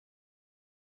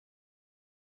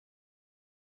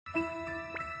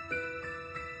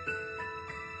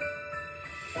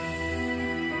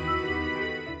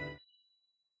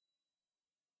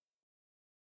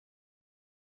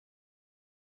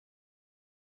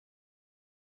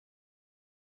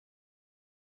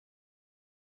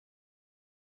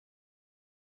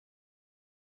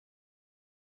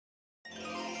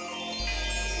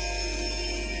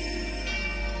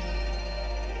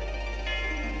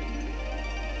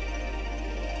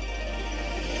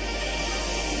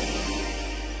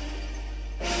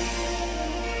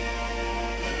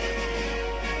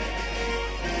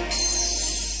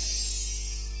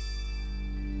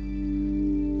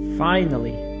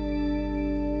Finally.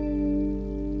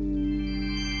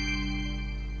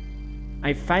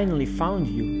 I finally found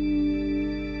you.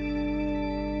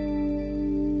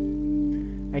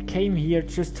 I came here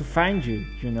just to find you,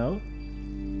 you know?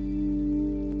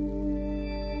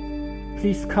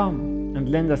 Please come and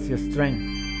lend us your strength.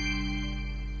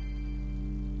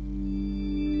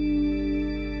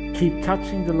 Keep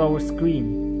touching the lower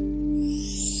screen.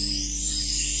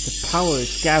 The power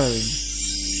is gathering.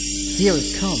 Here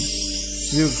it comes.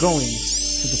 We're going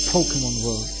to the Pokemon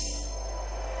world.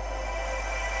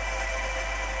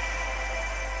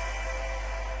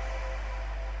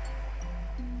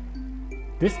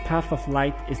 This path of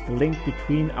light is the link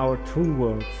between our two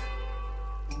worlds.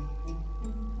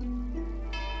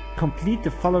 Complete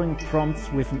the following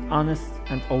prompts with an honest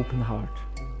and open heart.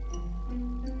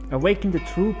 Awaken the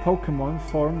true Pokemon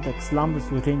form that slumbers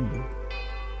within you.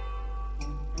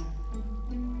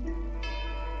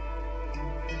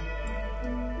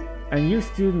 A new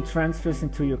student transfers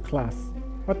into your class.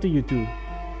 What do you do?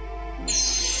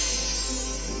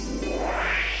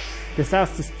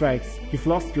 Disaster strikes. You've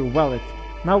lost your wallet.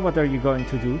 Now what are you going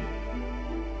to do?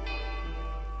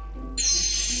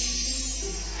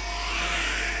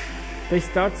 They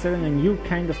start selling a new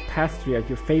kind of pastry at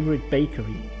your favorite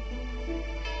bakery.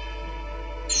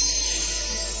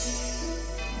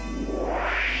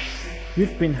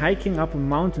 You've been hiking up a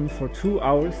mountain for 2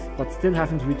 hours but still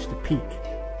haven't reached the peak.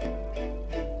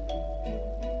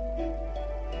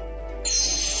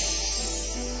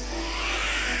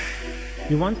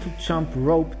 You want to jump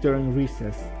rope during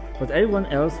recess, but everyone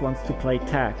else wants to play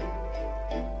tag.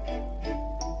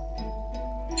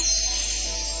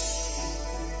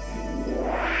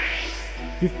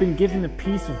 You've been given a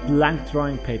piece of blank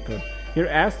drawing paper. You're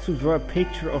asked to draw a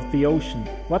picture of the ocean.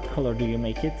 What color do you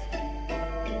make it?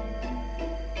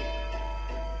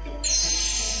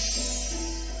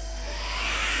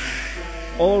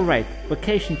 Alright,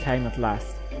 vacation time at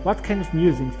last. What kind of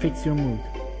music fits your mood?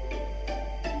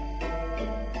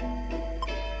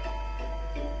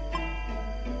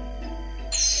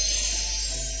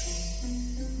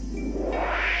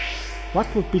 What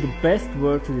would be the best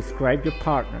word to describe your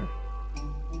partner?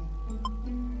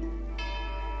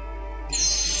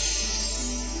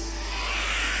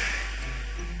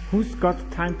 Who's got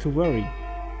time to worry?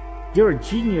 You're a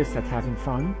genius at having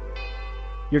fun.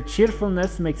 Your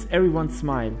cheerfulness makes everyone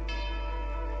smile.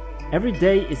 Every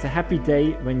day is a happy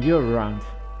day when you're around.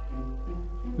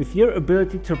 With your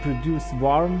ability to produce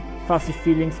warm, fuzzy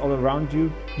feelings all around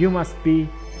you, you must be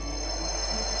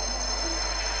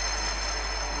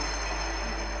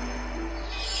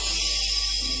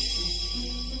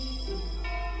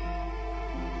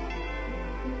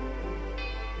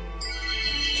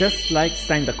just like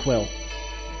Cyndaquil.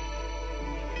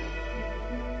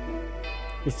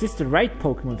 Is this the right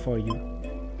Pokemon for you?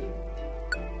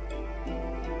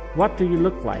 What do you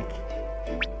look like?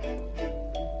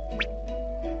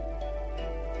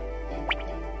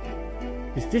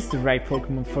 Is this the right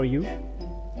Pokemon for you?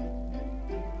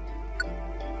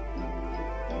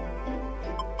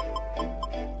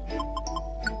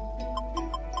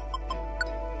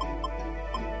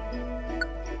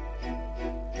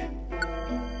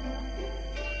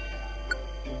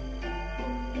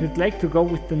 You'd like to go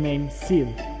with the name Seal.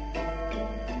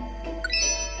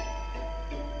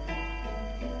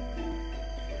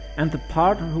 And the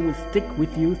partner who will stick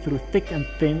with you through thick and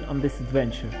thin on this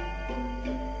adventure.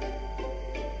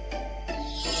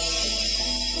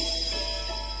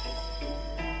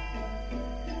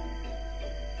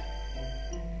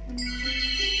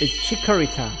 It's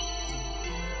Chikorita.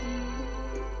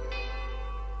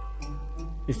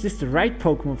 Is this the right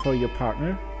Pokemon for your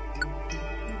partner?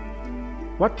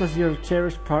 What does your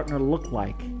cherished partner look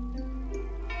like?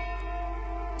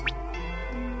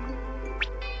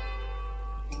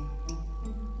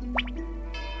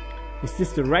 Is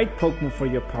this the right Pokemon for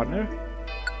your partner?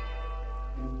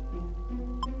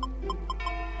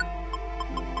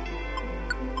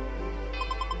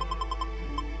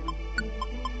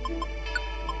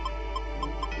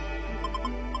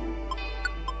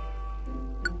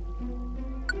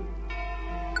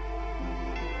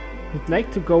 I'd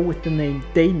like to go with the name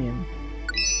Damien.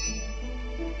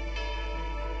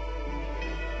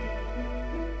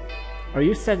 Are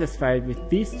you satisfied with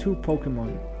these two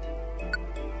Pokemon?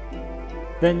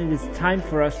 Then it is time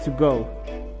for us to go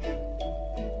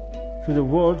to the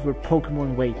world where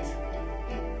Pokemon wait.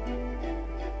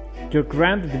 Your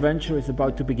grand adventure is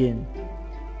about to begin.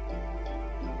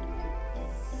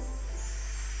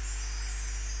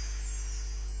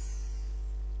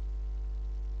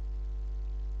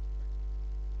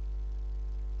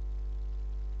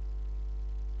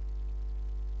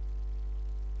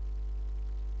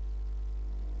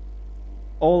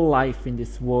 all life in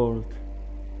this world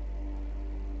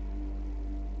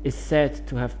is said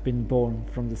to have been born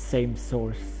from the same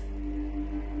source.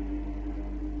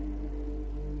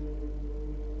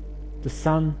 The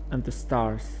sun and the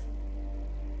stars,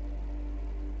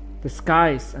 the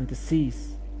skies and the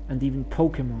seas, and even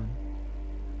Pokemon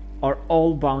are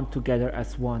all bound together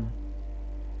as one.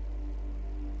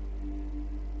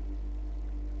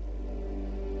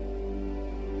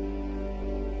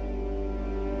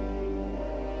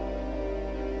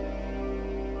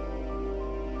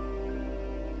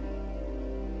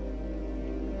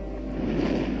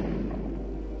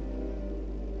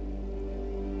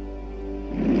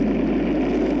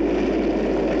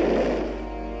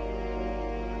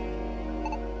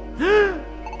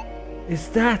 Is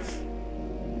that?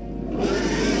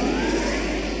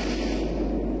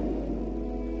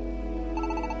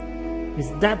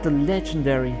 Is that the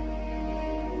legendary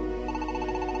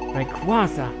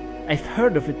Rayquaza? I've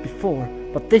heard of it before,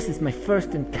 but this is my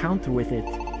first encounter with it.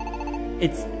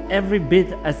 It's every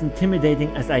bit as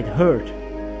intimidating as I'd heard.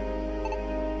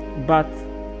 But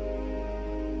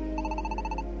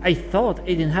I thought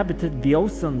it inhabited the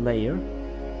ozone layer.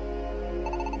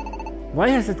 Why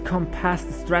has it come past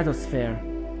the stratosphere?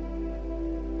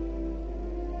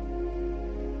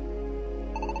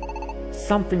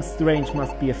 Something strange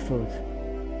must be afoot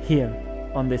here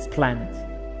on this planet.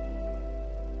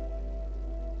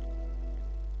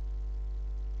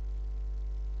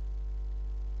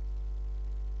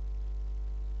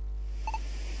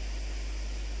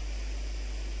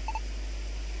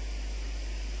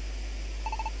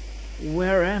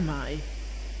 Where am I?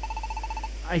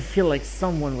 I feel like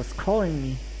someone was calling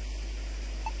me,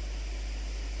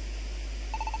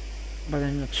 but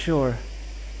I'm not sure.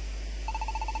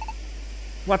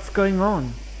 What's going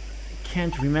on? I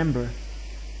can't remember.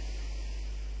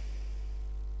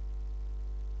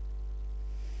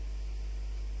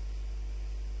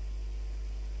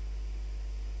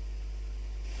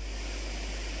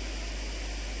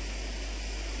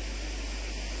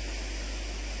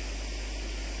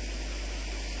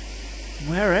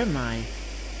 Where am I?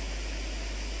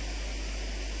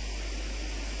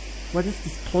 What is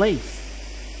this place?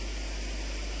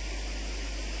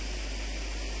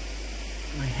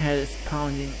 My head is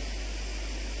pounding.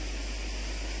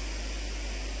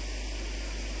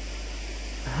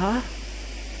 Huh?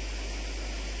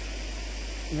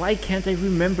 Why can't I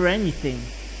remember anything?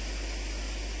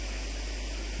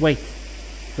 Wait,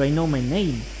 do I know my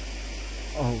name?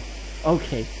 Oh,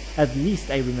 okay, at least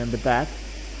I remember that.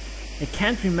 I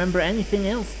can't remember anything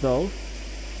else though.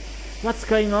 What's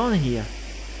going on here?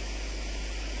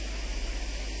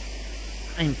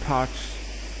 I'm parched.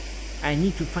 I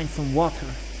need to find some water.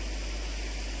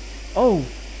 Oh,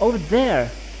 over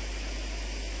there!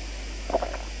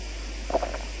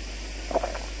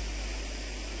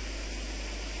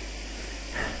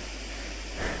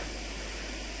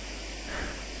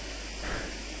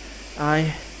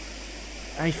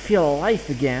 I feel alive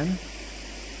again.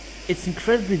 It's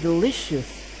incredibly delicious.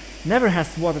 Never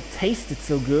has water tasted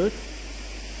so good.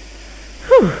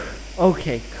 Whew.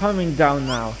 Okay, calming down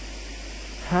now.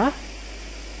 Huh?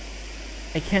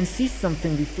 I can see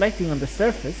something reflecting on the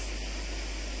surface.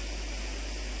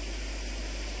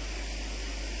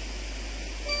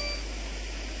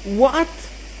 What?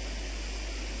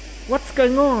 What's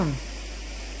going on?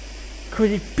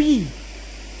 Could it be?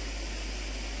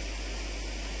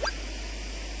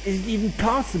 Is it even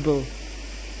possible?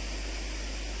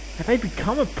 Have I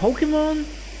become a Pokemon?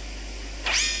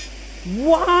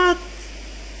 What?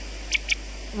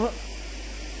 What?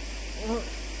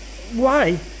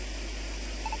 Why?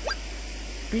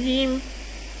 Beam.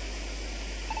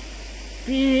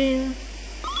 Beam.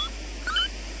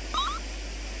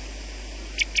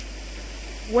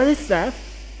 What is that?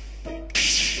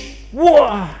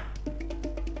 Whoa!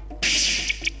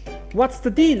 What's the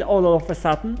deal all of a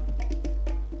sudden?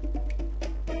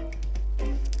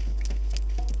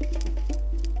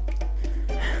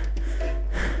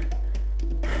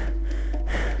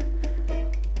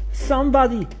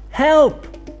 Somebody help!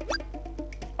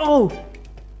 Oh!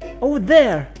 Over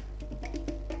there!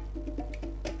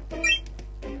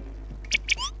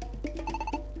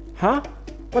 Huh?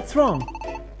 What's wrong?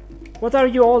 What are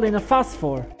you all in a fuss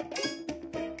for?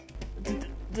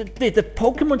 Did the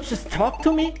Pokemon just talk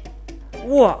to me?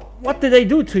 What did I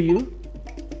do to you?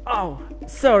 Oh,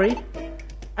 sorry.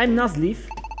 I'm Nuzleaf.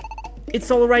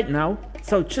 It's alright now,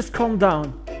 so just calm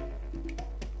down.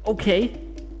 Okay.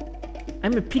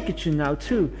 I'm a Pikachu now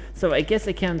too, so I guess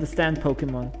I can understand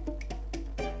Pokemon.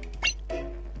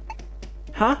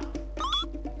 Huh?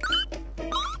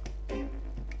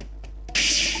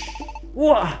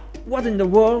 Whoa! What in the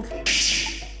world?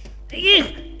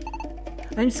 Eek!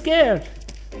 I'm scared.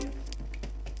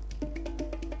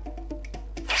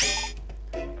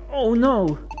 Oh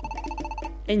no!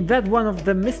 Ain't that one of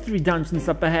the mystery dungeons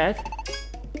up ahead?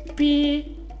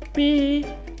 Bee! Bee!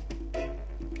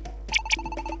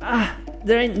 Ah,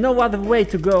 there ain't no other way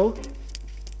to go.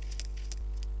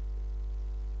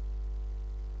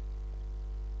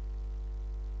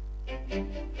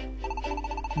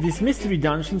 These mystery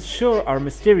dungeons sure are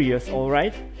mysterious,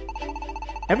 alright?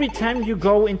 Every time you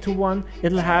go into one,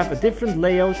 it'll have a different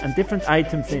layout and different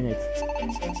items in it.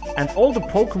 And all the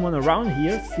Pokemon around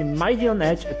here seem mighty on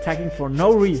edge, attacking for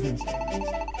no reason.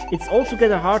 It's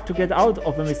altogether hard to get out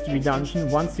of a mystery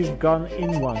dungeon once you've gone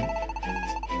in one.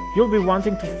 You'll be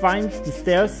wanting to find the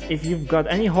stairs if you've got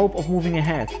any hope of moving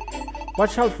ahead.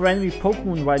 Watch out for enemy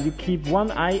Pokemon while you keep one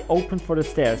eye open for the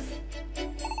stairs.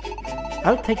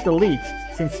 I'll take the lead,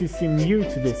 since you seem new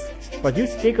to this, but you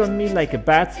stick on me like a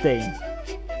bad stain.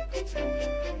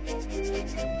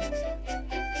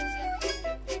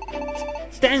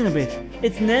 Dang a bit,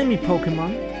 it's an enemy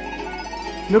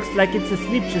Pokemon. Looks like it's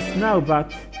asleep just now,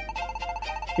 but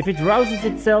if it rouses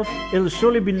itself, it'll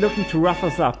surely be looking to rough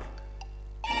us up.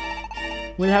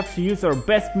 We'll have to use our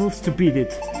best moves to beat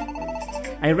it.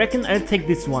 I reckon I'll take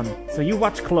this one, so you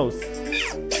watch close.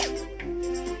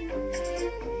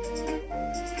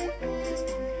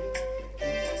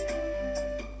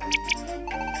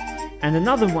 And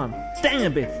another one, dang a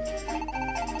bit!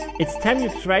 It's time you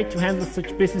tried to handle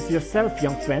such business yourself,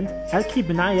 young friend. I'll keep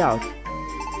an eye out.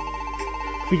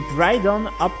 Creep right on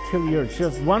up till you're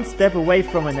just one step away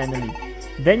from an enemy.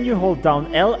 Then you hold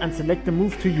down L and select the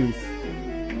move to use.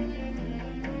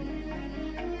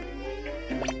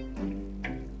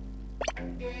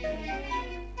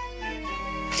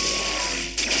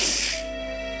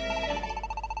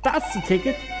 That's the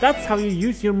ticket! That's how you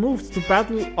use your moves to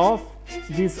battle off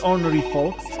these ornery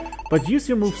folks. But use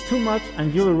your moves too much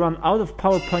and you'll run out of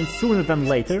power points sooner than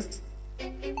later.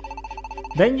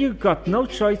 Then you got no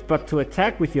choice but to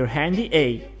attack with your handy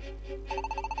A.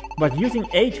 But using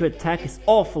A to attack is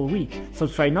awful weak, so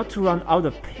try not to run out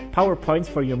of power points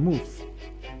for your moves.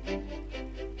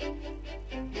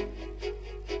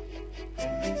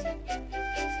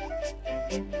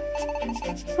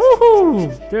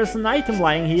 Woohoo! There's an item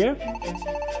lying here.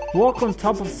 Walk on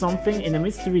top of something in a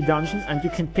mystery dungeon and you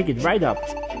can pick it right up.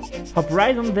 Hop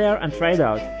right on there and try it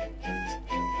out.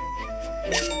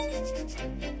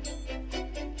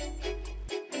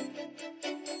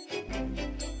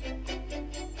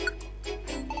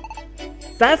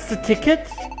 That's the ticket!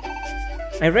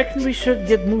 I reckon we should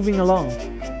get moving along.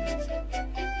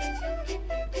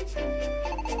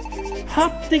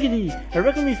 Hot diggity! I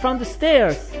reckon we found the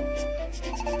stairs!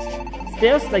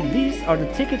 Stairs like these are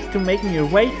the tickets to making your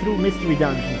way through mystery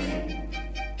dungeons.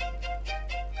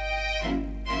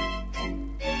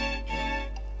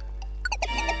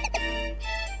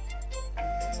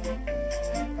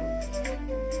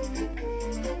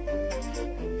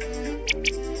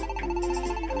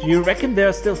 Do you reckon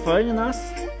they're still following us?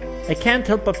 I can't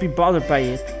help but be bothered by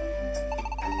it.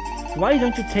 Why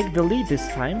don't you take the lead this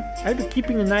time? I'll be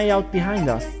keeping an eye out behind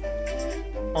us.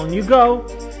 On you go!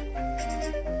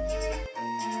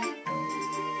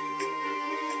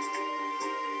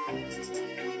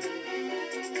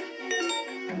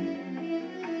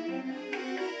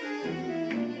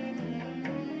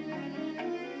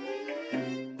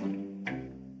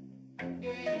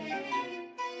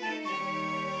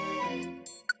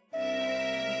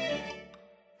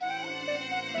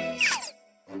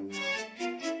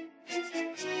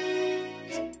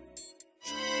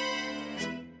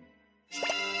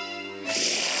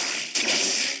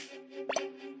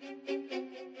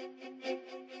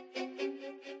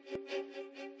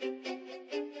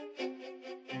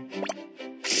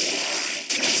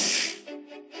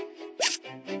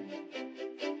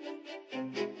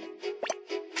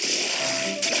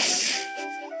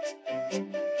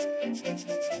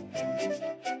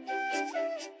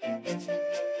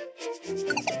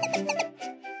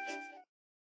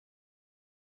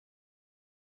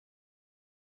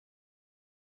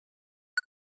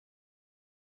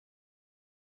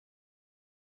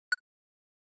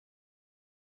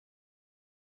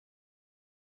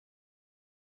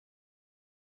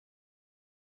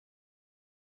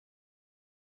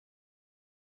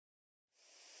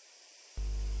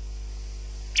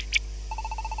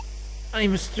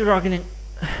 I'm struggling.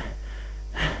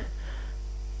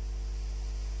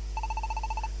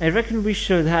 I reckon we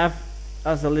should have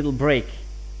us a little break.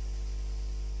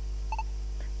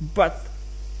 But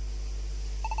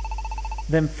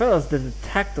them fellas that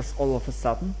attacked us all of a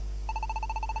sudden,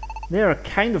 They are a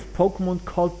kind of Pokemon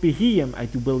called Behem, I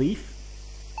do believe.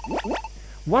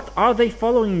 What are they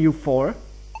following you for?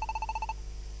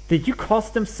 Did you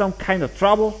cause them some kind of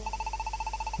trouble?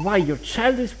 Why, your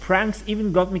childish pranks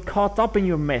even got me caught up in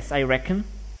your mess, I reckon.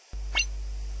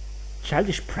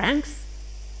 Childish pranks?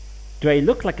 Do I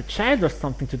look like a child or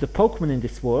something to the Pokemon in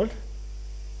this world?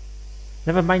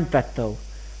 Never mind that though.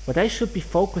 What I should be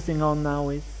focusing on now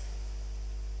is...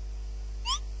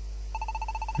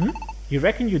 You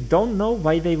reckon you don't know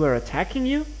why they were attacking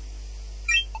you?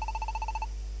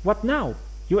 What now?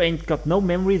 You ain't got no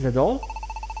memories at all?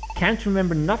 Can't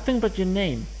remember nothing but your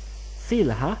name.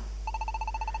 Seal, huh?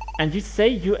 And you say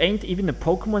you ain't even a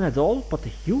Pokemon at all, but a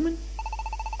human?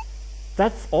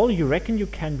 That's all you reckon you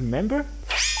can remember?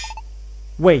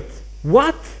 Wait,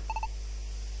 what?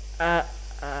 A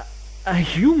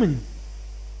human?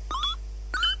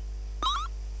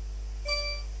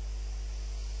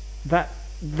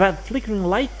 That flickering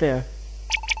light there.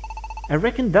 I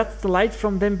reckon that's the light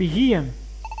from them Behem.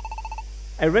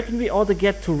 I reckon we ought to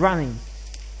get to running.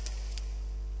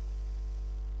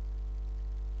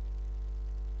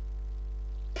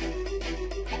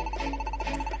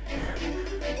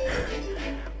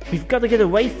 We've got to get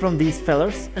away from these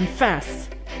fellers, and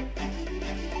fast.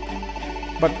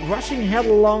 But rushing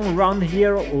headlong around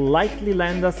here will likely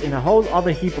land us in a whole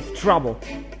other heap of trouble.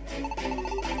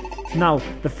 Now,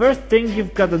 the first thing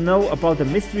you've got to know about the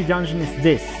mystery dungeon is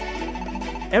this.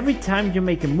 Every time you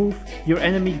make a move, your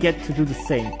enemy gets to do the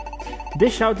same.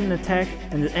 Dish out an attack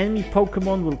and an enemy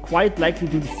Pokemon will quite likely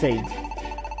do the same.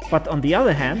 But on the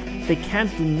other hand, they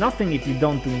can't do nothing if you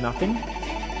don't do nothing.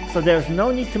 So there's no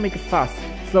need to make a fuss.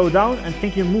 Slow down and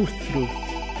think your moves through.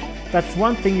 That's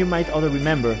one thing you might ought to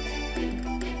remember.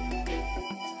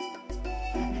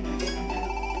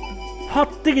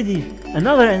 Hot diggity!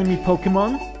 Another enemy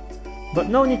Pokemon! But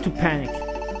no need to panic.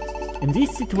 In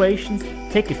these situations,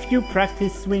 take a few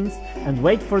practice swings and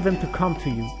wait for them to come to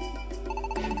you.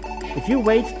 If you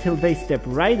wait till they step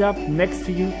right up next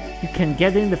to you, you can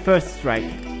get in the first strike.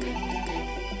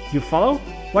 You follow?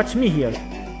 Watch me here.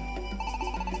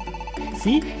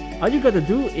 See? All you gotta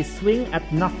do is swing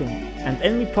at nothing, and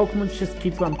enemy Pokemon just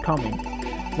keep on coming.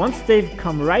 Once they've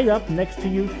come right up next to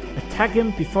you, attack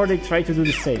them before they try to do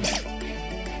the same.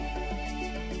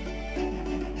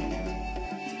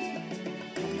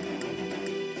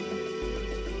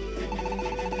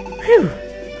 Phew!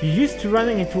 You used to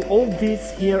running into all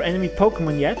these here enemy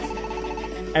Pokemon yet?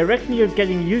 I reckon you're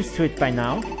getting used to it by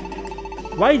now.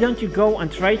 Why don't you go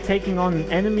and try taking on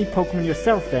an enemy Pokemon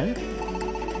yourself then?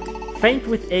 Feint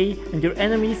with A and your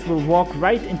enemies will walk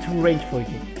right into range for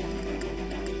you.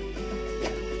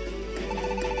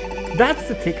 That's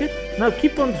the ticket! Now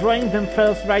keep on drawing them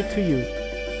fellas right to you.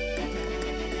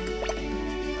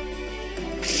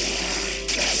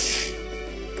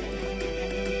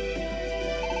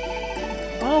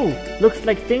 Oh, looks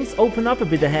like things open up a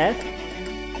bit ahead.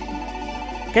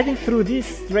 Getting through these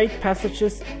straight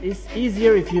passages is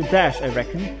easier if you dash, I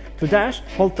reckon. To dash,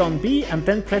 hold down B and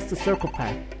then press the circle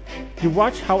path. You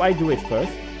watch how I do it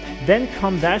first, then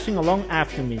come dashing along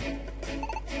after me.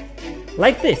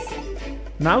 Like this.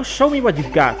 Now show me what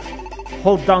you've got.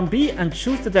 Hold down B and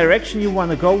choose the direction you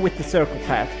want to go with the circle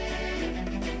path.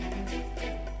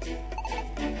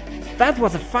 That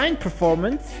was a fine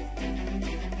performance.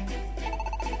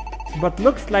 But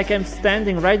looks like I'm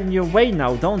standing right in your way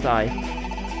now, don't I?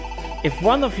 If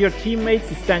one of your teammates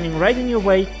is standing right in your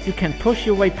way, you can push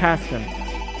your way past them.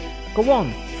 Go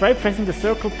on, try pressing the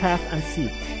circle path and see.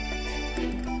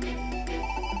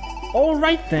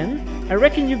 Alright then, I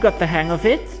reckon you got the hang of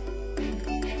it.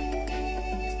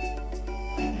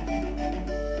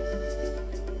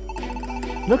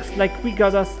 Looks like we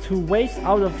got us 2 ways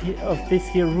out of this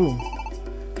here room.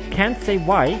 Can't say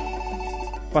why,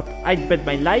 but I'd bet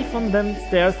my life on them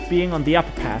stairs being on the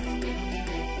upper path.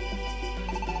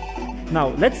 Now,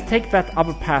 let's take that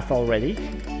upper path already.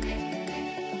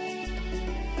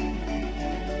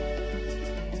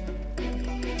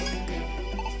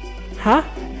 Huh?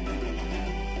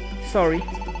 Sorry.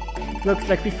 Looks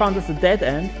like we found us a dead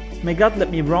end. May God let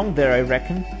me wrong there, I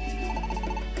reckon.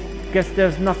 Guess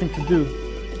there's nothing to do,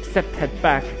 except head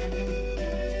back.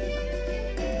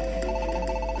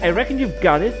 I reckon you've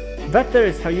got it. That there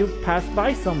is how you pass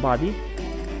by somebody.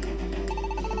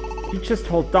 You just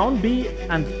hold down B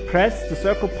and press the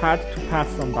circle path to pass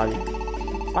somebody.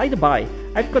 By the by,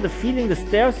 I've got a feeling the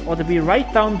stairs ought to be right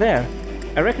down there.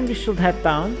 I reckon we should head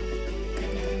down.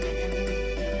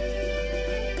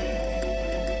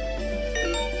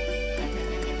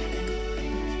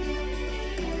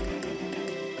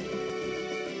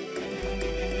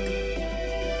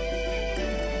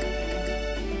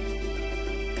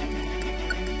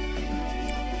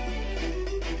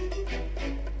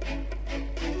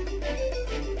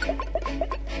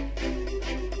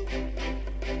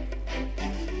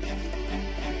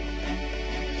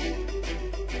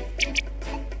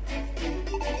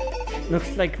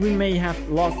 Looks like we may have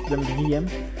lost them here,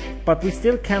 but we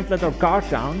still can't let our guard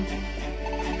down.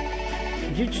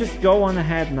 You just go on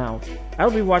ahead now. I'll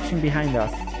be watching behind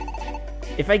us.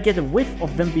 If I get a whiff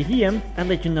of them behind, I'll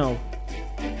let you know.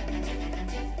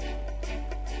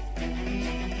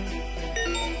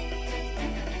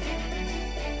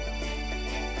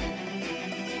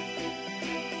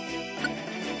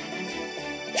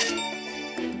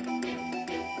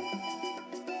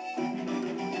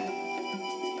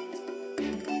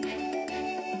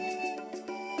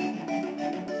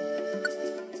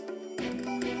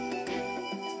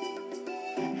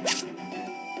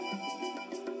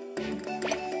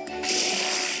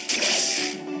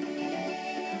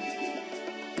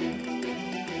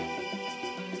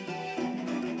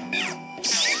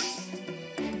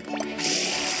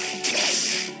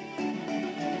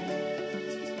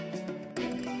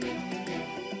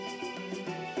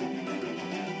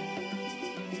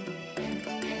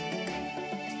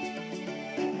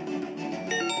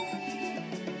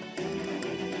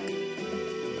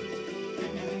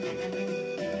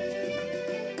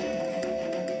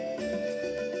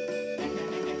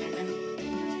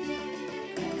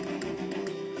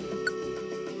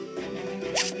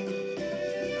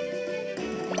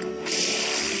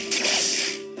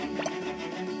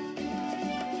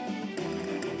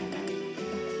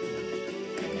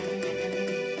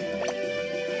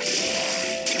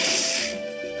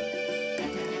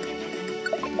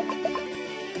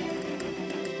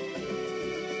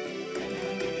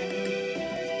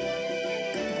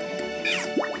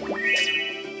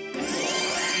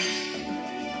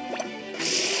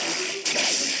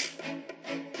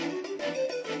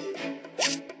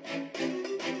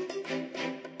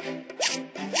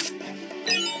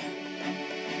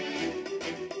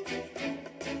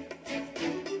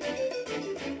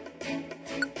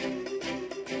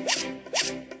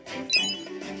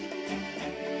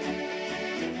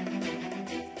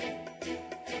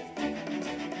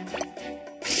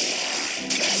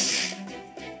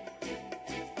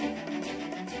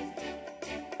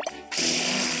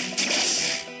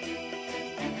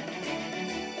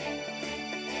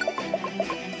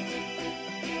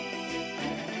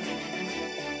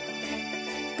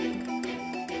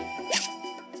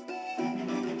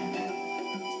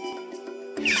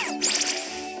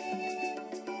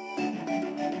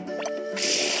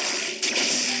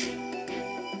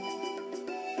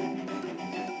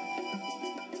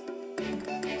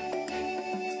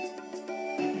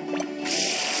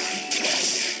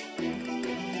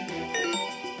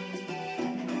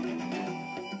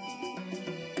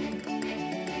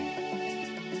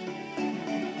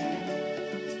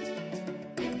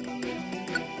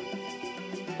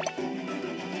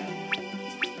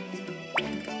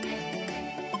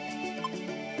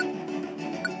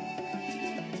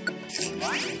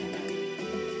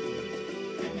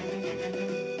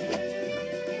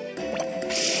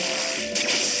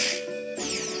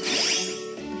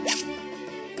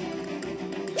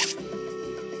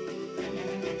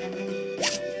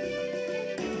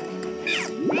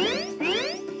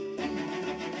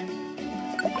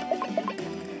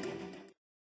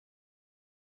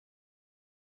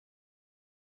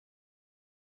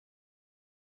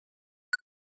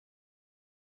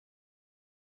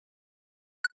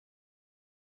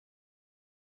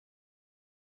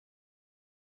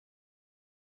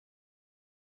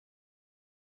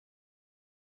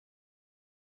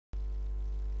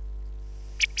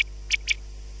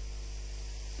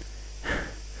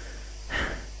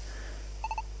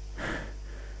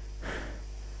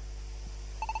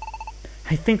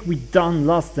 I think we done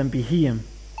lost them behind.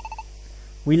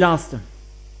 We lost them.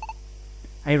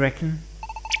 I reckon.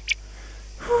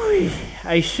 Whew,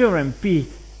 I sure am beat.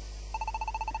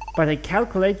 But I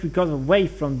calculate we got away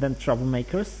from them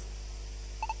troublemakers.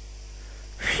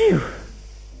 Phew.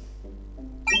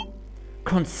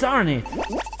 Concern it!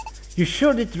 You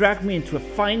sure did drag me into a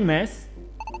fine mess.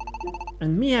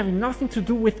 And me having nothing to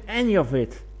do with any of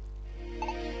it.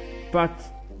 But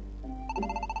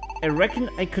I reckon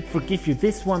I could forgive you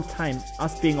this one time,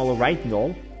 us being alright and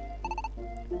all.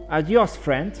 Adios,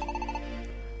 friend.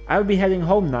 I'll be heading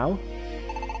home now.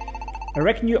 I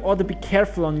reckon you ought to be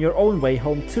careful on your own way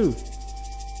home too.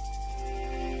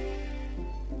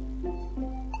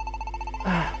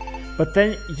 But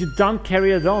then you don't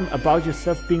carry it on about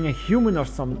yourself being a human or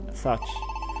some such.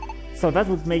 So that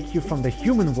would make you from the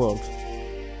human world.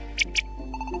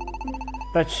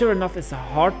 That sure enough is a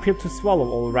hard pill to swallow,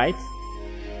 alright?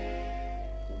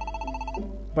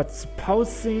 But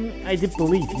supposing I did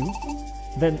believe you,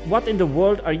 then what in the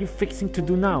world are you fixing to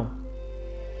do now?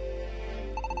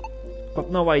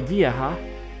 Got no idea, huh?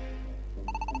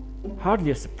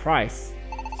 Hardly a surprise.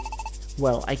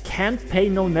 Well, I can't pay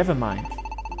no never mind.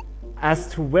 As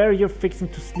to where you're fixing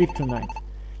to sleep tonight,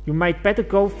 you might better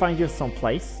go find you some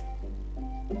place.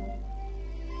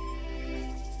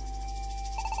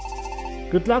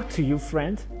 Good luck to you,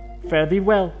 friend. Fare thee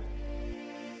well.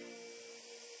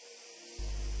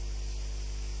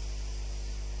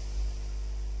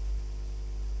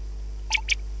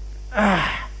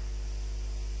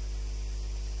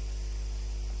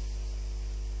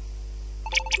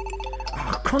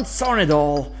 Concern it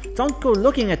all! Don't go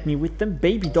looking at me with them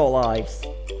baby doll eyes.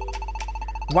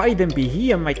 Why then be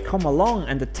here might come along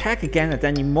and attack again at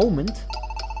any moment.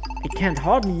 I can't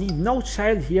hardly leave no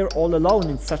child here all alone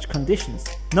in such conditions.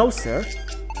 No, sir.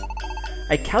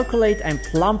 I calculate I'm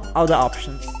plump out of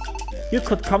options. You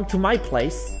could come to my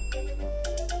place.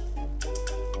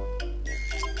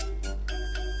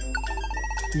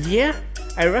 Yeah,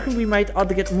 I reckon we might ought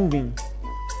to get moving.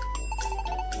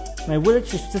 My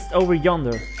village is just over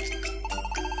yonder.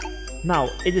 Now,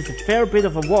 it is a fair bit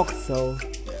of a walk, so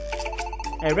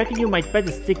I reckon you might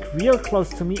better stick real close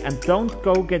to me and don't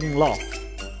go getting lost.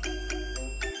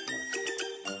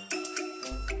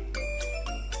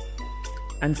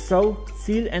 And so,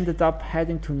 Seal ended up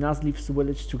heading to Nazleef's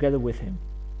village together with him,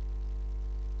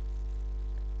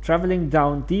 traveling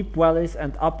down deep valleys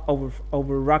and up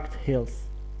over rugged hills,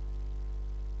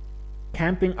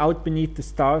 camping out beneath the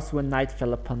stars when night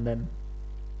fell upon them,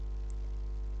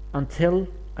 until,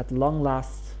 at long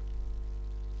last,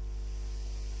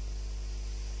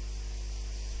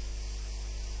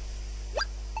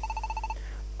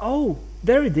 oh,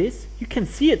 there it is! You can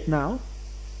see it now!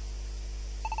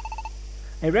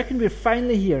 I reckon we're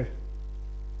finally here.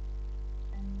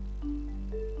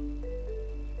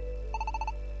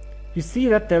 You see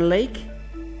that there lake?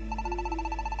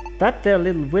 That there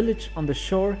little village on the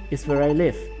shore is where I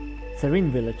live, Serene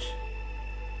Village.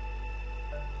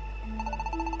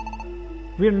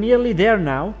 We're nearly there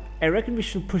now. I reckon we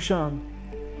should push on.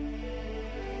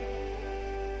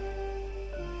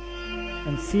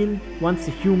 And Seal, once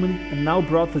a human and now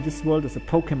brought to this world as a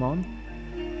Pokemon,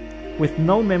 with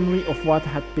no memory of what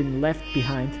had been left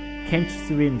behind, came to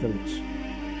Serene Village.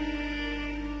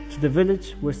 To the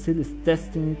village where Seal is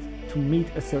destined to meet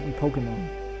a certain Pokemon,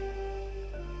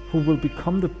 who will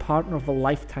become the partner of a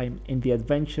lifetime in the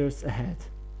adventures ahead.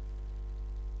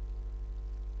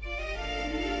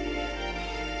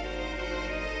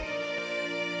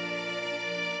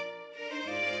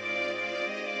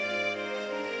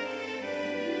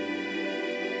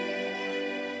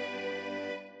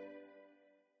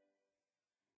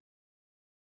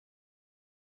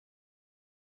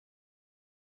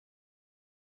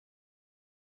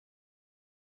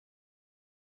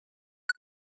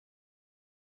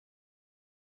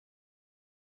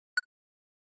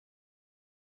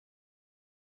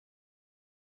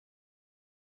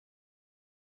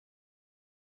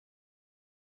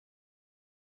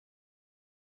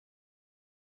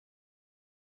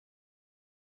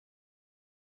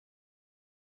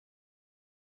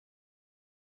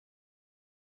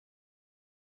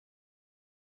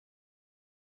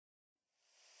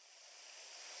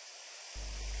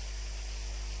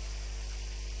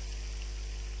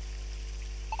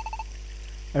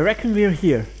 I reckon we're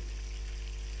here.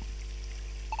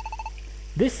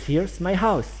 This here's my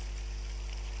house.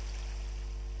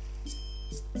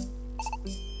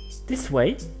 This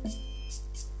way.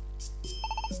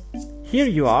 Here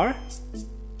you are.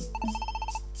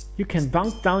 You can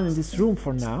bunk down in this room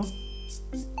for now.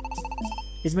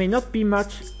 It may not be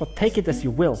much, but take it as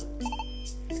you will.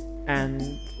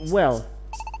 And, well,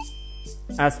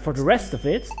 as for the rest of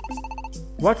it,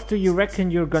 what do you reckon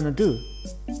you're gonna do?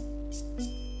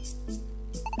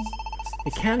 I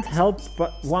can't help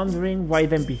but wondering why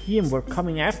them Behem were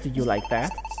coming after you like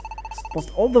that, but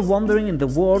all the wondering in the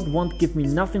world won't give me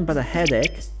nothing but a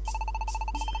headache.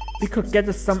 We could get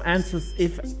us some answers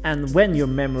if and when your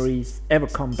memories ever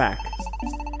come back,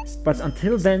 but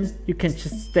until then you can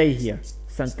just stay here.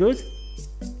 Sound good?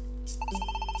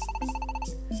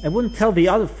 I wouldn't tell the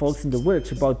other folks in the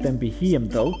village about them Behem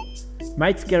though,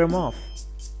 might scare them off.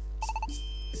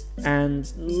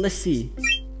 And let's see.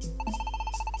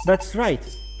 That's right,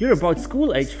 you're about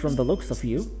school age from the looks of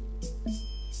you.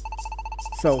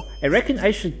 So, I reckon I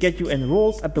should get you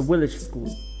enrolled at the village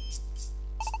school.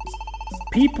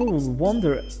 People will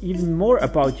wonder even more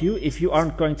about you if you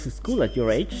aren't going to school at your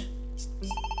age.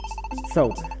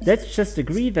 So, let's just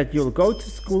agree that you'll go to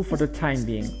school for the time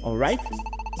being, alright?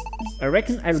 I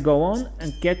reckon I'll go on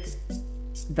and get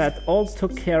that all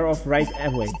took care of right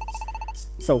away.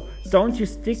 So, don't you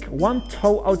stick one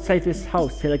toe outside this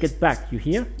house till I get back, you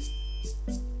hear?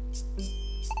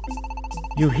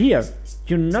 You hear?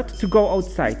 You're not to go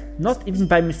outside, not even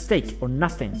by mistake or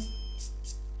nothing.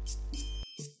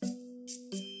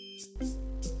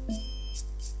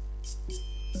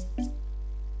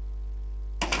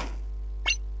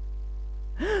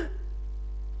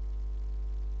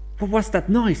 What was that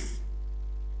noise?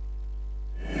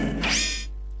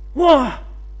 Whoa!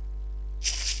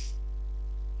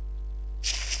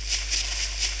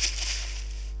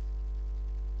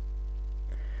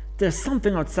 There's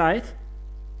something outside.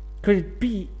 Could it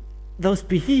be those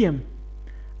be him?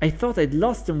 I thought I'd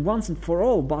lost them once and for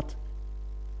all, but...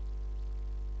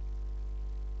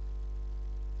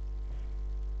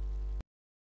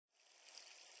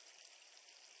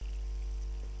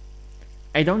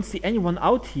 I don't see anyone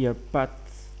out here, but...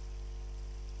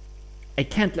 I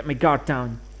can't let my guard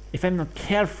down. If I'm not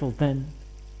careful, then...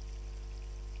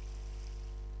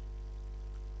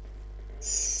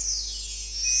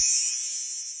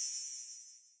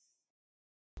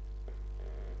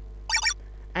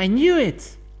 I knew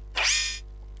it!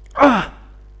 Ah!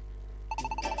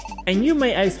 I knew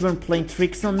my eyes weren't playing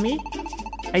tricks on me.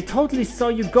 I totally saw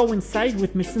you go inside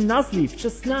with Mr. Nuzleaf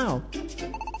just now.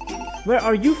 Where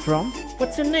are you from?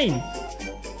 What's your name?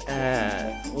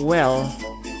 Well,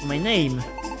 my name...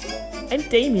 I'm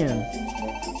Damien.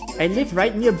 I live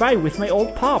right nearby with my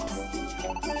old pops.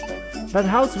 That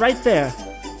house right there.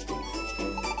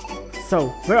 So,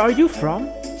 where are you from?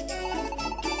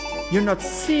 You're not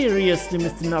seriously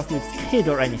Mr. Nuzleaf's kid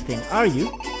or anything, are you?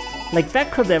 Like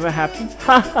that could ever happen?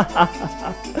 Ha ha ha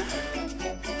ha.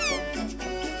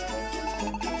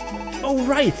 Oh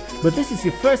right, but this is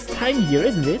your first time here,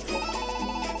 isn't it?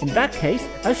 In that case,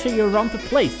 I'll show you around the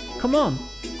place. Come on.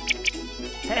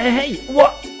 Hey,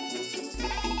 what?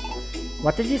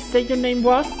 What did you say your name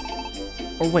was?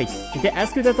 Or wait, did I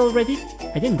ask you that already?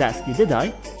 I didn't ask you, did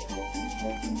I?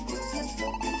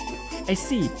 I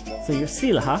see, so you're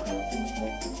Seal, huh?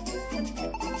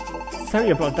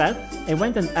 Sorry about that. I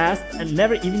went and asked and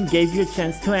never even gave you a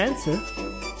chance to answer.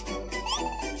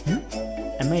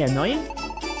 Am I annoying?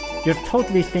 You're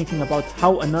totally thinking about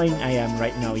how annoying I am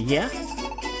right now, yeah?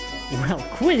 Well,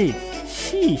 quit it!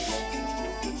 Sheesh!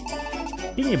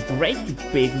 Give me a break, you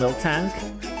big milk tank!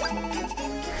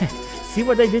 See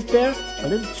what I did there? A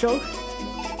little joke?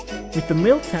 With the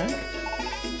milk tank?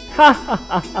 Ha ha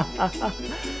ha ha ha ha!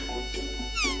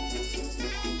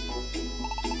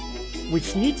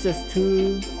 Which leads us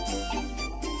to...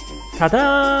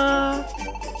 Ta-da!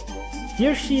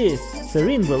 Here she is,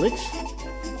 Serene Village.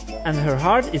 And her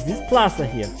heart is this plaza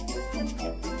here.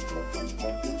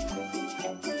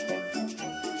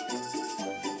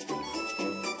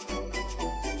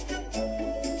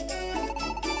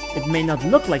 It may not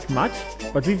look like much,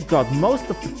 but we've got most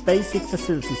of the basic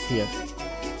facilities here.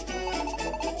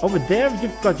 Over there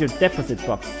you've got your deposit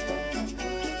box.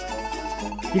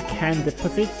 You can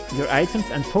deposit your items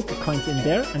and poker coins in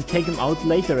there and take them out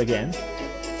later again.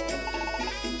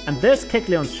 And there's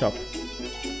Kekleon's shop.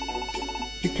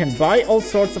 You can buy all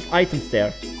sorts of items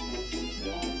there.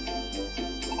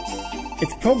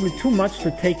 It's probably too much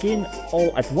to take in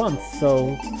all at once,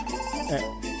 so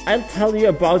I'll tell you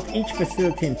about each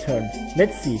facility in turn.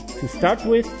 Let's see, to start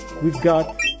with, we've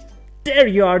got... There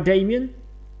you are, Damien!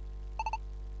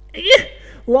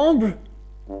 Lombre!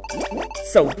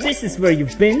 So, this is where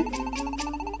you've been?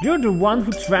 You're the one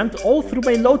who tramped all through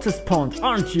my lotus pond,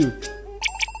 aren't you?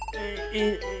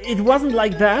 It wasn't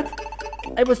like that.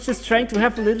 I was just trying to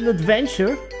have a little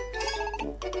adventure.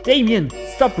 Damien,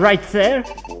 stop right there!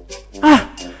 Ah!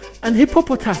 And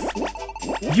Hippopotas!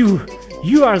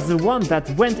 You are the one that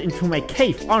went into my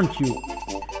cave, aren't you?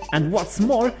 And what's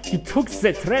more, you took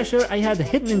the treasure I had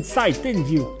hidden inside, didn't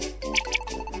you?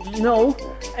 No,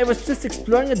 I was just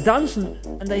exploring a dungeon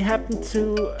and I happened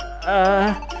to...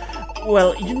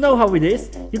 Well, you know how it is.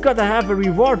 You gotta have a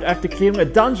reward after clearing a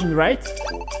dungeon, right?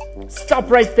 Stop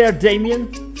right there,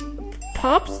 Damien!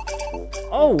 Pops?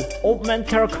 Oh, Old Man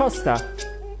Caracosta.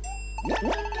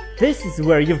 This is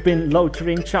where you've been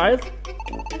loitering, child.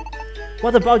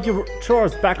 What about your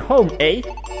chores back home, eh?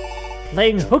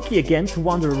 Playing hooky again to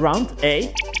wander around,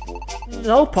 eh?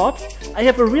 No, Pops, I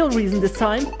have a real reason this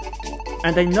time.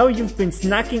 And I know you've been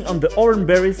snacking on the orange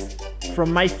berries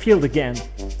from my field again.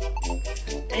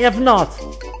 I have not.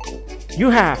 You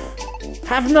have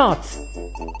not.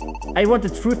 I want the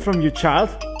truth from you, child.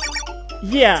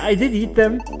 Yeah, I did eat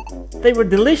them. They were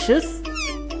delicious.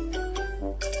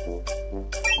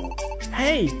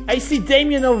 Hey, I see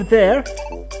Damien over there.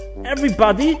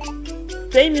 Everybody,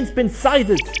 Damien's been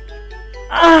sighted.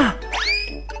 Ah!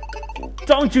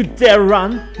 Don't you dare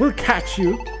run. We'll catch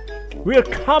you. We're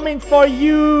coming for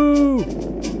you!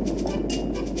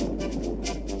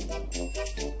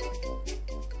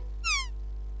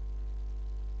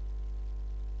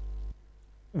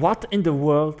 What in the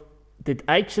world did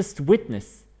I just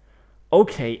witness?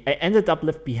 Okay, I ended up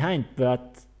left behind,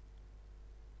 but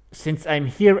since I'm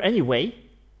here anyway,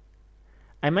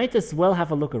 I might as well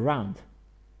have a look around.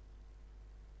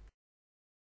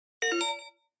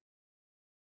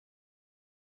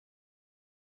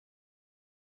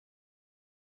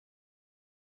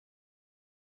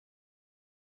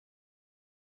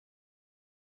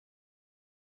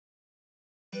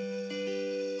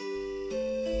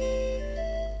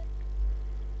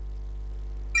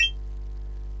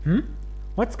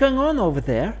 What's going on over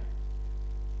there?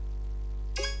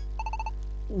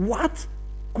 What?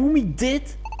 Gumi did?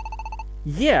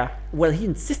 Yeah, well, he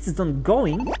insisted on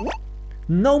going.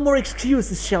 No more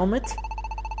excuses, Shelmet.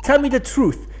 Tell me the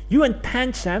truth. You and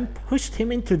Pancham pushed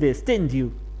him into this, didn't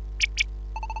you?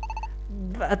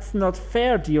 That's not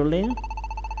fair, dearling.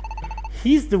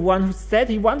 He's the one who said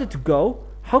he wanted to go.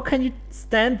 How can you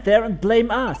stand there and blame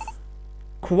us?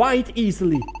 Quite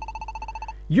easily.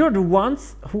 You're the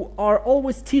ones who are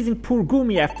always teasing poor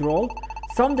Gumi after all.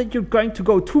 Someday you're going to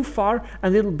go too far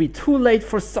and it'll be too late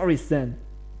for sorries then.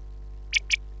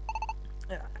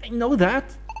 I know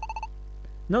that.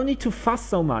 No need to fuss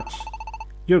so much.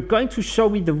 You're going to show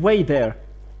me the way there.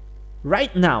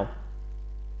 Right now.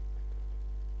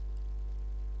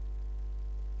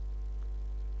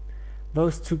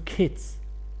 Those two kids.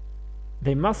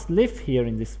 They must live here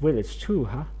in this village too,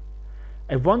 huh?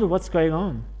 I wonder what's going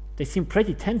on. They seem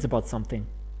pretty tense about something.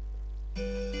 I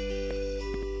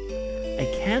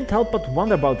can't help but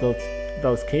wonder about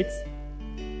those kids.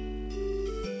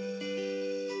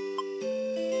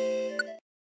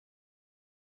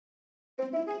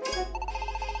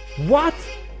 What?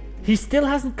 He still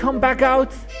hasn't come back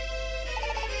out?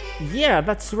 Yeah,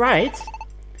 that's right.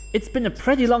 It's been a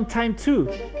pretty long time too.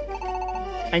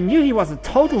 I knew he was a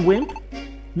total wimp.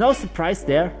 No surprise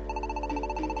there.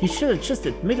 He should have just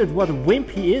admitted what a wimp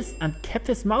he is and kept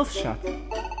his mouth shut.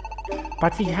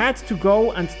 But he had to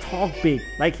go and talk big,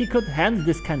 like he could handle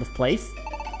this kind of place.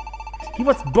 He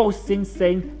was boasting,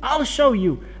 saying, "I'll show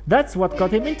you." That's what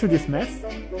got him into this mess.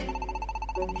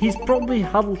 He's probably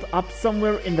huddled up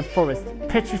somewhere in the forest,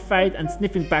 petrified and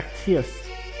sniffing back tears.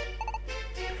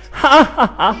 Ha ha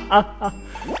ha ha ha!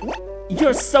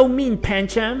 You're so mean,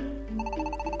 Pancham.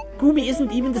 Gumi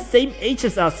isn't even the same age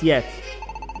as us yet.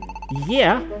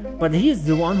 Yeah, but he's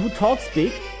the one who talks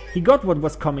big. He got what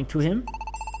was coming to him.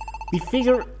 We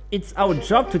figure it's our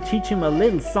job to teach him a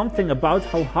little something about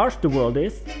how harsh the world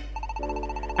is.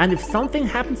 And if something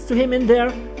happens to him in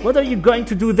there, what are you going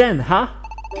to do then, huh?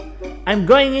 I'm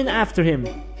going in after him.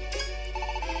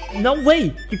 No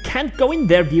way! You can't go in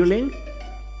there, dearling.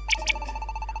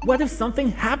 What if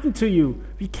something happened to you?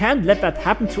 We can't let that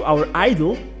happen to our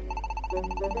idol.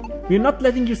 We're not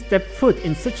letting you step foot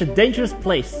in such a dangerous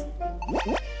place.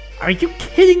 Are you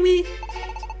kidding me?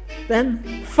 Then,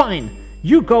 fine.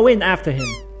 You go in after him.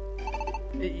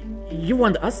 You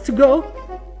want us to go?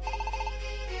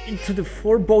 Into the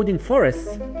foreboding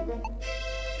forest?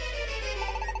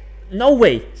 No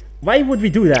way! Why would we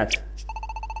do that?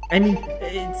 I mean,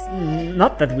 it's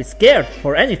not that we're scared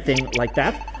for anything like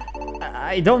that.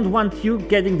 I don't want you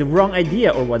getting the wrong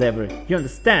idea or whatever. You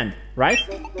understand, right?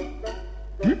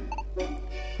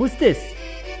 Who's this?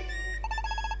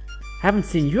 Haven't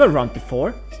seen you around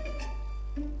before.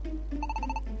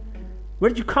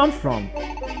 Where'd you come from?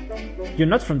 You're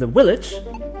not from the village.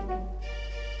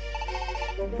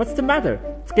 What's the matter?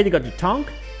 Skitty got your tongue?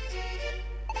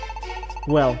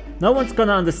 Well, no one's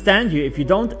gonna understand you if you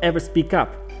don't ever speak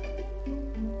up.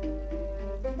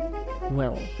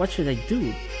 Well, what should I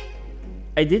do?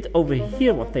 I did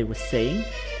overhear what they were saying.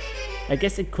 I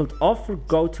guess it could offer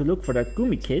go to look for that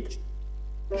Gumi kid.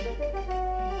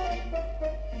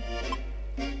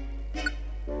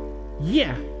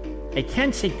 Yeah, I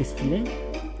can't shake this feeling.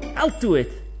 I'll do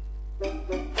it.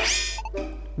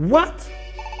 What?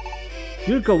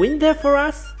 You'll go in there for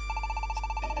us?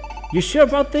 You sure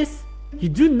about this? You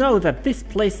do know that this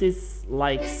place is,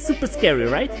 like, super scary,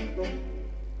 right?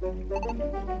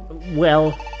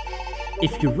 Well,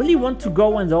 if you really want to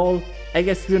go and all, I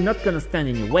guess we're not gonna stand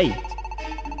in your way.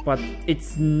 But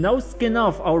it's no skin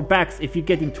off our backs if you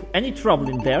get into any trouble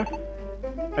in there.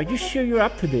 Are you sure you're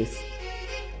up to this?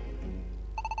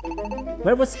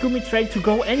 Where was Gumi trying to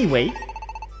go anyway?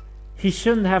 He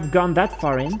shouldn't have gone that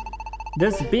far in.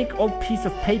 There's a big old piece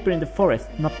of paper in the forest,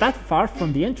 not that far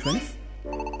from the entrance.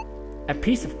 A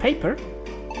piece of paper?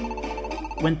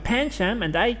 When Pancham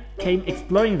and I came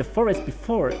exploring the forest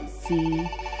before, see,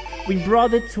 we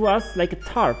brought it to us like a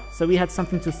tarp, so we had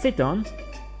something to sit on.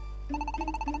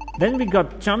 Then we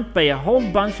got jumped by a whole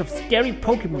bunch of scary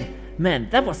Pokemon. Man,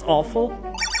 that was awful.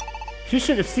 You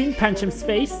should have seen Pancham's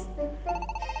face.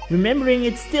 Remembering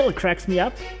it still cracks me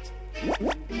up.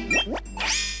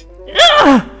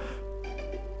 Ah!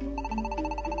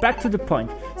 Back to the point.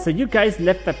 So you guys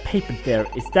left that paper there,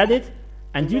 is that it?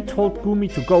 And you told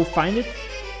Gumi to go find it?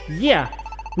 Yeah,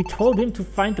 we told him to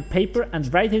find the paper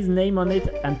and write his name on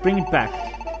it and bring it back.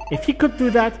 If he could do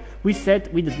that, we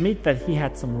said we'd admit that he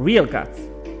had some real guts.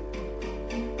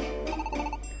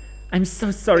 I'm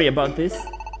so sorry about this.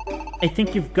 I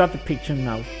think you've got the picture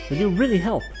now. Will you really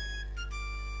help?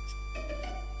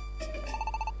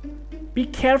 Be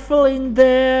careful in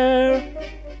there!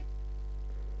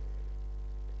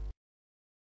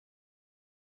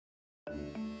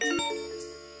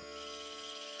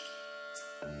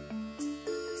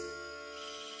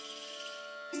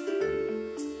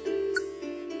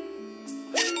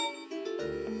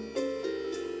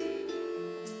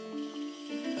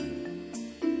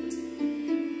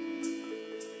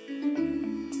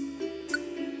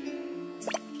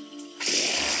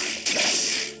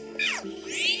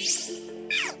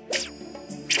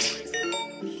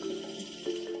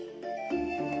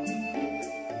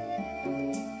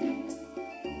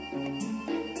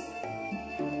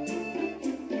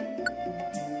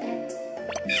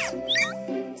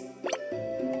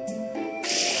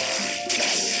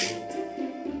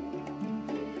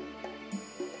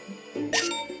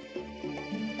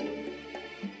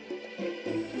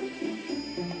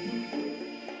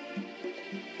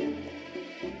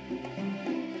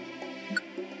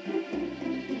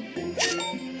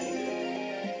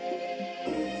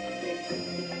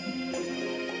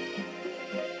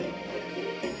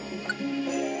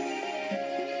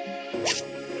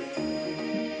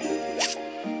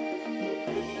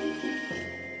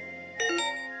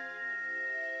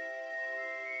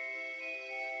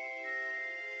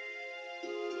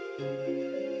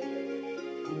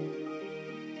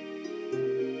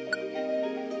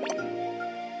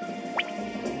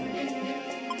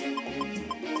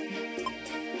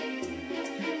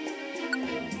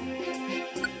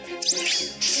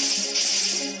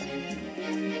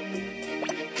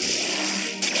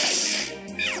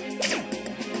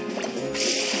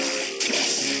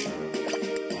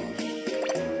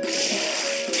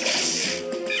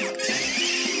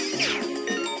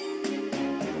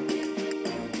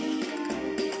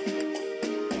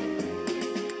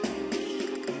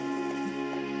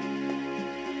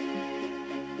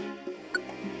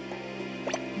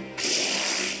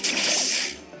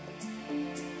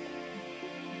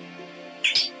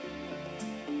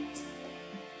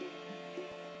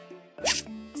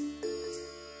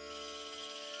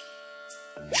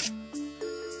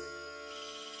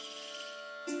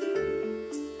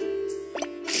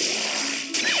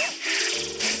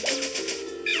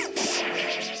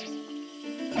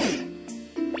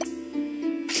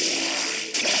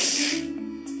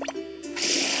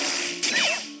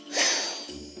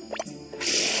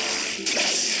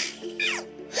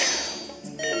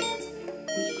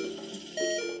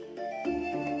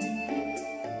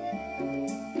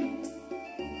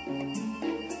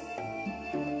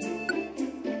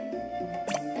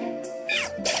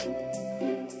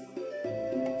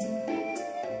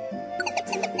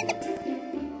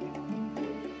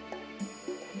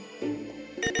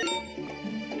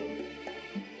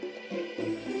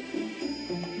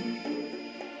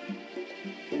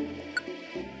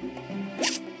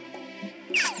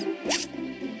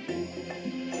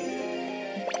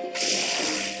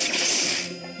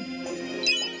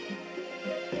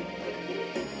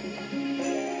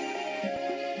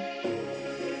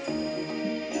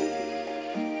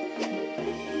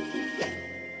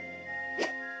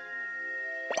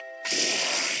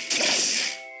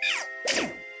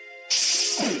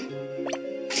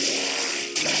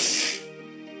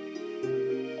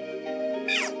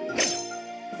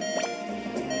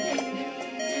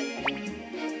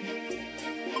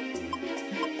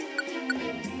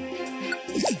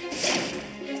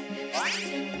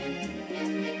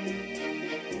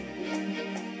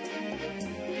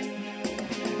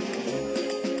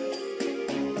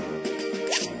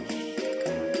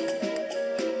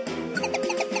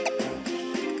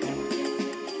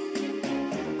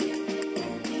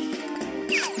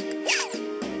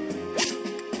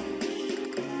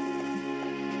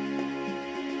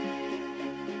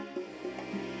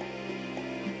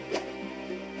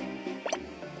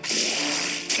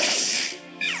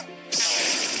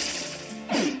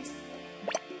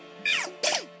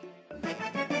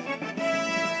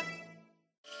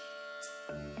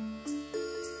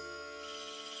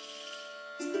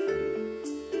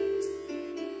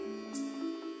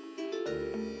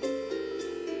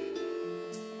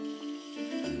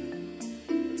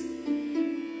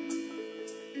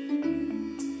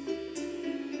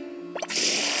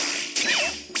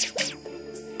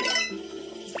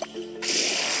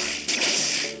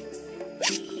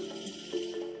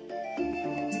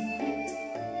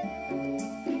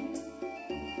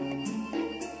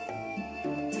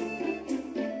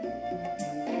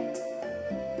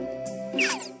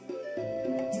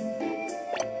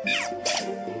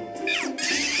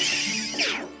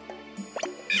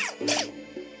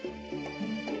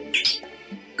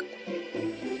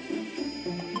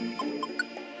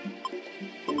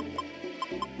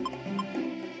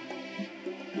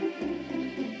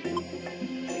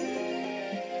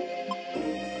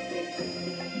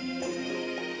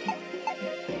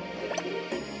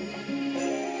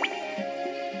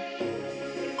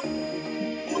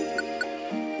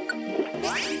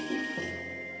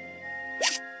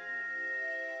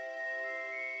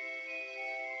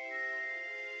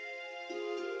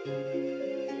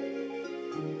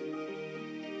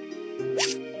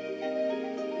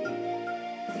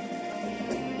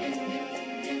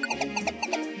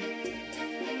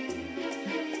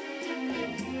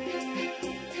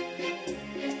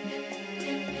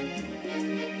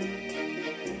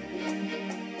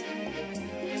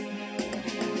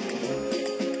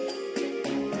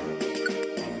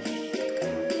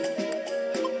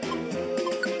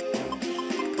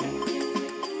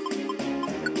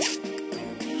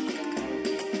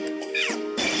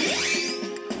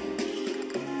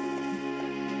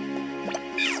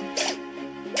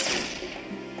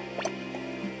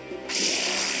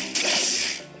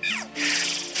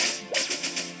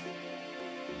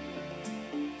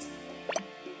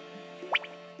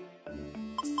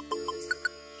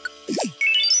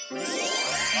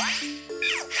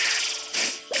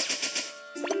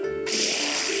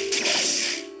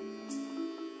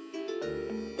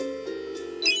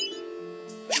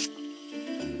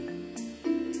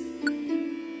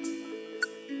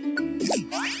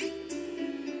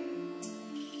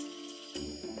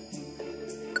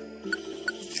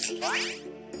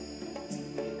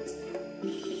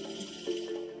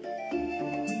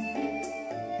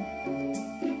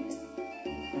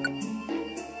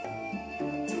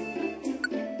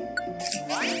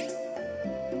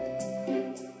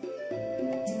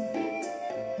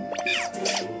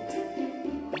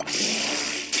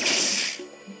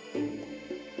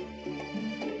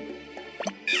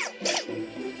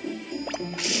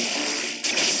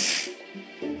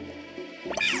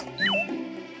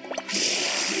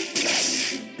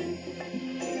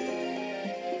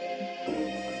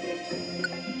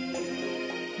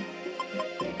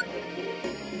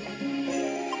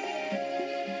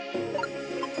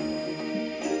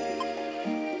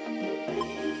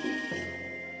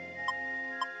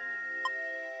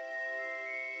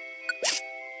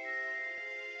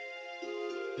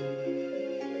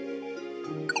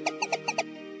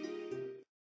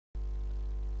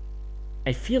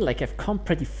 I feel like I've come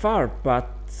pretty far, but...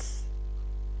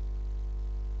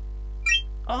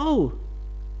 Oh!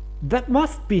 That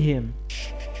must be him!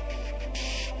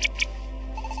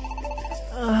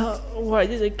 Why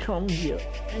did I come here?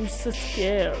 I'm so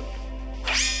scared.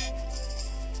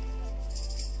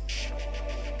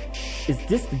 Is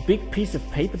this the big piece of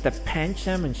paper that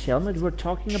Pancham and Shelmet were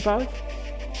talking about?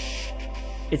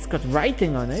 It's got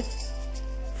writing on it.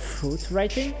 Food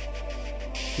writing?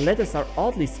 Letters are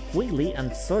oddly squiggly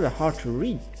and sorta hard to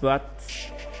read, but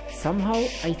somehow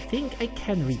I think I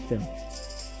can read them.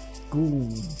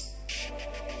 Goom.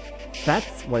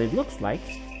 That's what it looks like.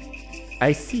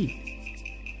 I see.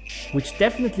 Which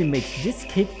definitely makes this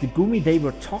kid the Gumi they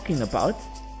were talking about.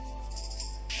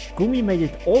 Gumi made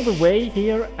it all the way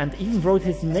here and even wrote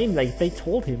his name like they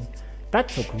told him. That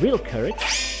took real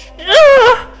courage.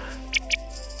 Ah!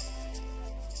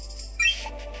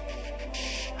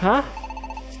 Huh?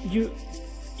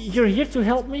 You're here to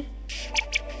help me?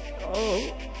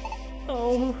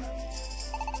 Oh.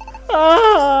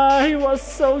 I was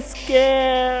so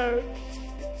scared.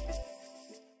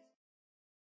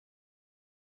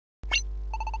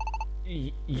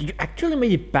 You actually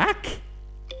made it back?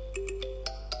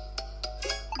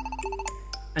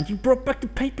 And you brought back the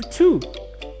paper too?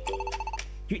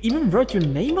 You even wrote your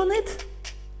name on it?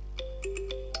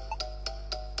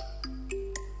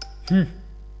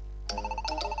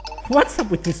 What's up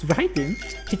with this writing?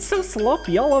 It's so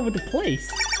sloppy all over the place.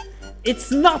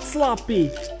 It's not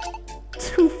sloppy!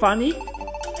 Too funny.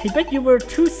 I bet you were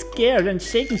too scared and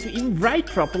shaken to even write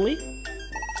properly.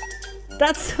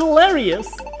 That's hilarious!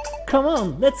 Come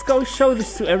on, let's go show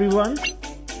this to everyone.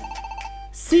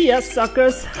 See ya,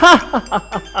 suckers! Ha ha ha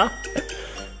ha!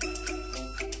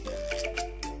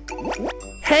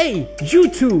 Hey, you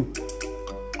two!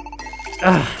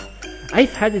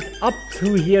 I've had it up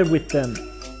to here with them.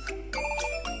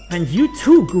 And you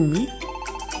too, Gumi.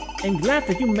 I'm glad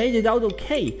that you made it out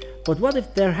okay, but what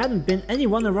if there hadn't been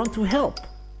anyone around to help?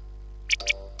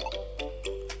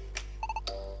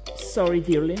 Sorry,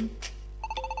 dearling.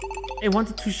 I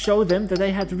wanted to show them that I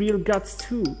had real guts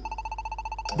too.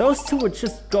 Those two would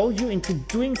just goad you into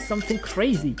doing something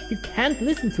crazy. You can't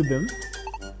listen to them.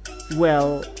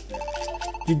 Well,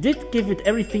 you did give it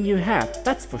everything you had,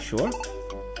 that's for sure.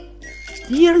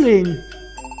 Dearling!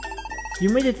 You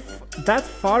made it that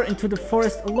far into the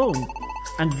forest alone,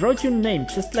 and wrote your name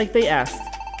just like they asked,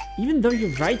 even though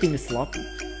your writing is sloppy.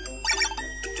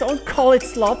 Don't call it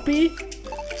sloppy!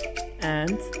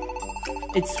 And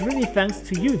it's really thanks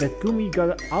to you that Gumi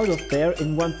got out of there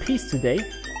in one piece today.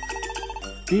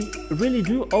 We really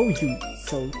do owe you,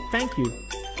 so thank you.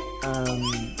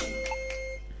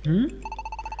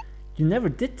 You never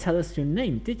did tell us your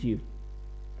name, did you?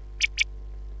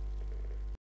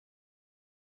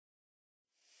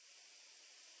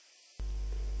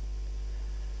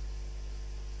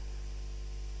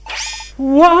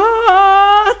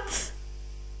 What?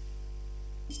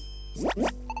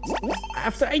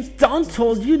 After I done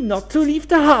told you not to leave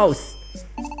the house.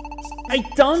 I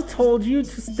done told you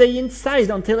to stay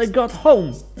inside until I got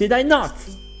home, did I not?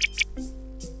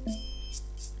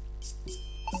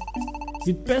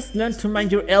 You'd best learn to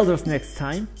mind your elders next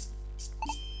time.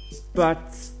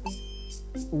 But,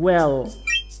 well,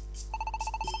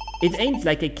 it ain't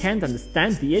like I can't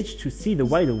understand the itch to see the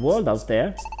wider world out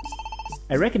there.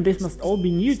 I reckon this must all be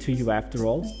new to you after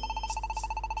all.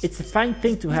 It's a fine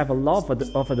thing to have a love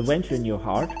of adventure in your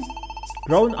heart.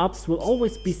 Grown-ups will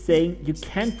always be saying you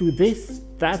can't do this,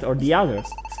 that or the other.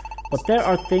 But there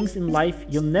are things in life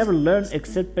you'll never learn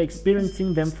except by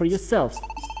experiencing them for yourself.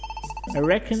 I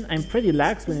reckon I'm pretty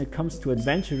lax when it comes to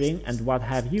adventuring and what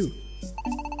have you.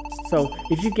 So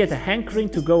if you get a hankering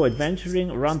to go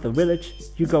adventuring around the village,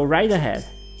 you go right ahead.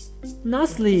 No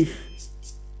sleeve.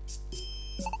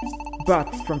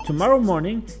 But from tomorrow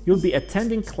morning, you'll be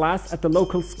attending class at the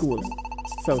local school.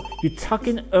 So you tuck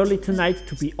in early tonight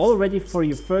to be all ready for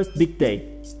your first big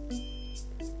day.